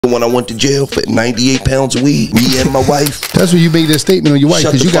When I went to jail for 98 pounds of weed, me and my wife. That's when you made that statement on your wife,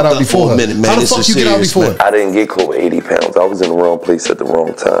 because you got out before her. Minute, man. How the fuck you get out before her? I didn't get caught with 80 pounds. I was in the wrong place at the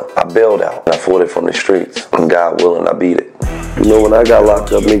wrong time. I bailed out. I fought it from the streets. And God willing, I beat it. You know, when I got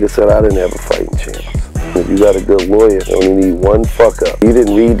locked up, niggas said I didn't have a fighting chance. If you got a good lawyer, you only need one fuck up. You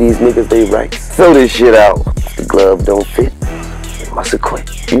didn't read these niggas, they rights. Throw this shit out. The glove don't fit. Must have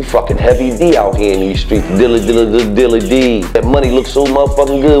quit. You fucking heavy D out here in these streets. Dilly D. That money looks so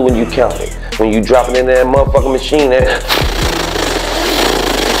motherfucking good when you count it. When you drop it in that motherfucking machine,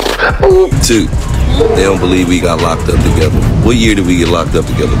 Two, they don't believe we got locked up together. What year did we get locked up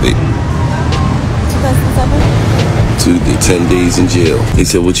together, baby? 2007. 2 did 10 days in jail. They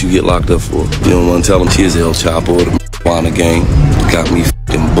said, what you get locked up for? You don't want to tell them? Here's El Chapo, the marijuana gang. Got me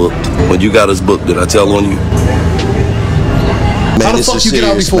f***ing booked. When you got us booked, did I tell on you? How the fuck you get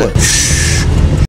out before?